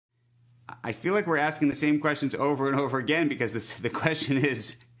I feel like we're asking the same questions over and over again because the question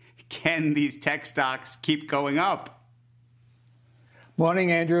is, can these tech stocks keep going up?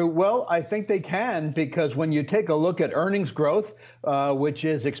 Morning, Andrew. Well, I think they can, because when you take a look at earnings growth, which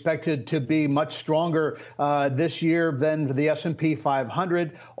is expected to be much stronger this year than the S&P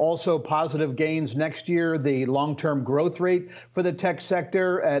 500, also positive gains next year. The long-term growth rate for the tech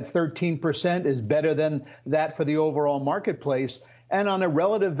sector at 13% is better than that for the overall marketplace. And on a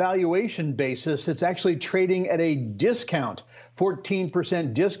relative valuation basis, it's actually trading at a discount,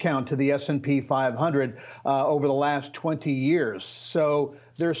 14% discount to the S&P 500 over the last 20 years. So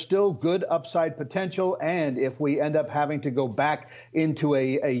there's still good upside potential. And if we end up having to go back into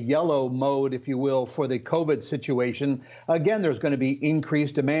a yellow mode, if you will, for the COVID situation, again, there's going to be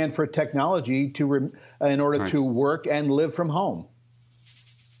increased demand for technology in order to work and live from home.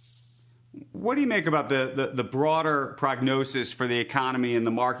 What do you make about the broader prognosis for the economy and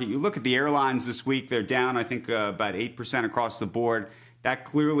the market? You look at the airlines this week; they're down, I think, about 8% across the board. That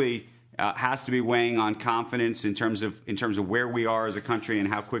clearly has to be weighing on confidence in terms of where we are as a country and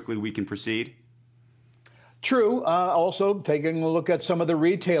how quickly we can proceed. True. Also, taking a look at some of the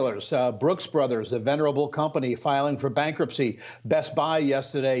retailers, Brooks Brothers, a venerable company, filing for bankruptcy. Best Buy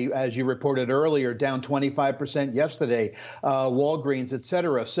yesterday, as you reported earlier, down 25% yesterday. Walgreens, et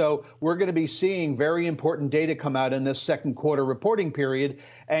cetera. So we're going to be seeing very important data come out in this second quarter reporting period.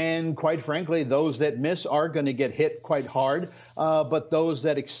 And quite frankly, those that miss are going to get hit quite hard. But those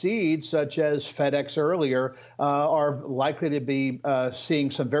that exceed, such as FedEx earlier, are likely to be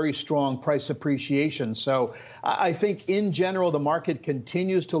seeing some very strong price appreciation. So I think in general, the market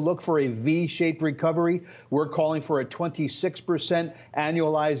continues to look for a V-shaped recovery. We're calling for a 26%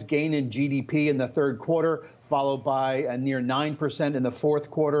 annualized gain in GDP in the third quarter, followed by a near 9% in the fourth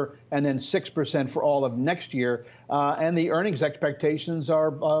quarter, and then 6% for all of next year. And the earnings expectations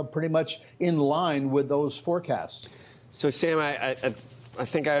are pretty much in line with those forecasts. So, Sam, I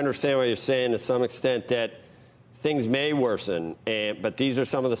think I understand what you're saying to some extent, that things may worsen, but these are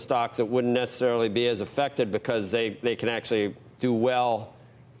some of the stocks that wouldn't necessarily be as affected because they can actually do well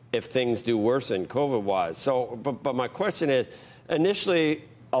if things do worsen COVID-wise. So, but my question is, initially,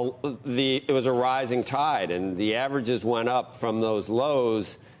 it was a rising tide, and the averages went up from those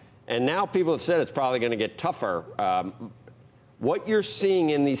lows, and now people have said it's probably going to get tougher. What you're seeing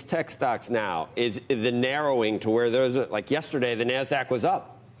in these tech stocks now is the narrowing to where there's, like yesterday, the NASDAQ was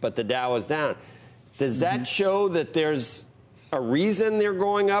up, but the Dow was down. Does that show that there's a reason they're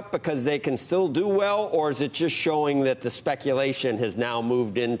going up because they can still do well, or is it just showing that the speculation has now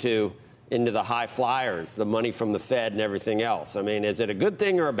moved into the high flyers, the money from the Fed and everything else? I mean, is it a good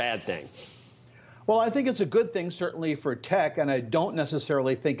thing or a bad thing? Well, I think it's a good thing, certainly, for tech, and I don't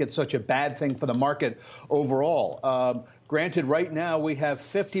necessarily think it's such a bad thing for the market overall. Granted, right now we have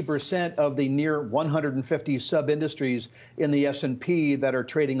 50% of the near 150 sub-industries in the S&P that are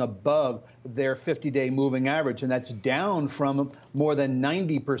trading above their 50-day moving average, and that's down from more than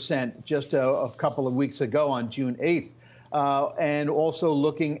 90% just a couple of weeks ago on June 8th. And also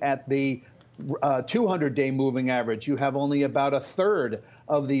looking at the 200-day moving average, you have only about a third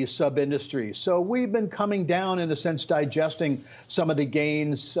of these sub-industries. So we've been coming down, in a sense, digesting some of the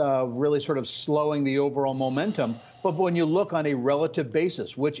gains, really sort of slowing the overall momentum. But when you look on a relative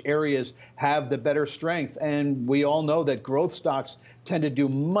basis, which areas have the better strength? And we all know that growth stocks tend to do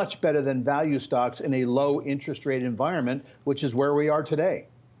much better than value stocks in a low interest rate environment, which is where we are today.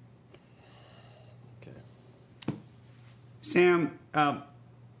 Okay. Sam,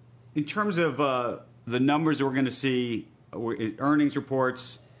 in terms of the numbers that we're going to see, earnings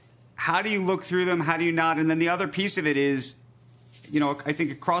reports, how do you look through them? How do you not? And then the other piece of it is, I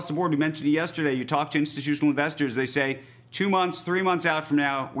think across the board, we mentioned it yesterday, you talk to institutional investors, they say 2 months, 3 months out from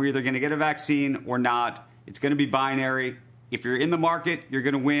now, we're either going to get a vaccine or not. It's going to be binary. If you're in the market, you're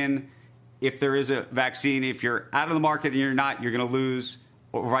going to win. If there is a vaccine, if you're out of the market and you're not, you're going to lose,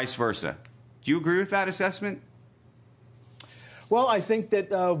 or vice versa. Do you agree with that assessment? Well, I think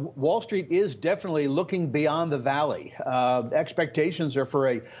that Wall Street is definitely looking beyond the valley. Expectations are for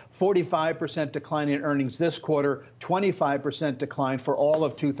a 45% decline in earnings this quarter, 25% decline for all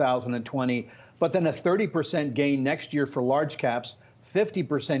of 2020, but then a 30% gain next year for large caps,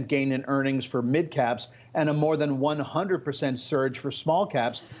 50% gain in earnings for mid caps, and a more than 100% surge for small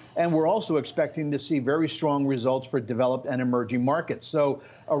caps. And we're also expecting to see very strong results for developed and emerging markets. So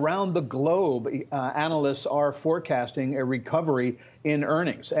around the globe, analysts are forecasting a recovery in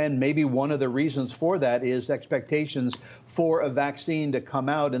earnings. And maybe one of the reasons for that is expectations for a vaccine to come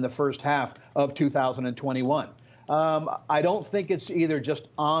out in the first half of 2021. I don't think it's either just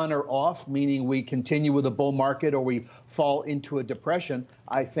on or off, meaning we continue with a bull market or we fall into a depression.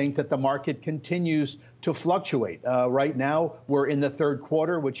 I think that the market continues to fluctuate. Right now, we're in the third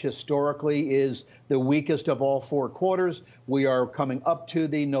quarter, which historically is the weakest of all 4 quarters. We are coming up to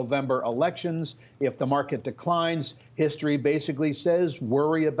the November elections. If the market declines, history basically says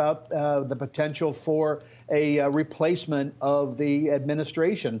worry about the potential for a replacement of the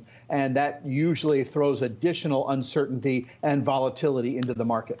administration. And that usually throws additional uncertainty and volatility into the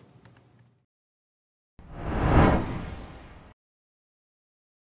market.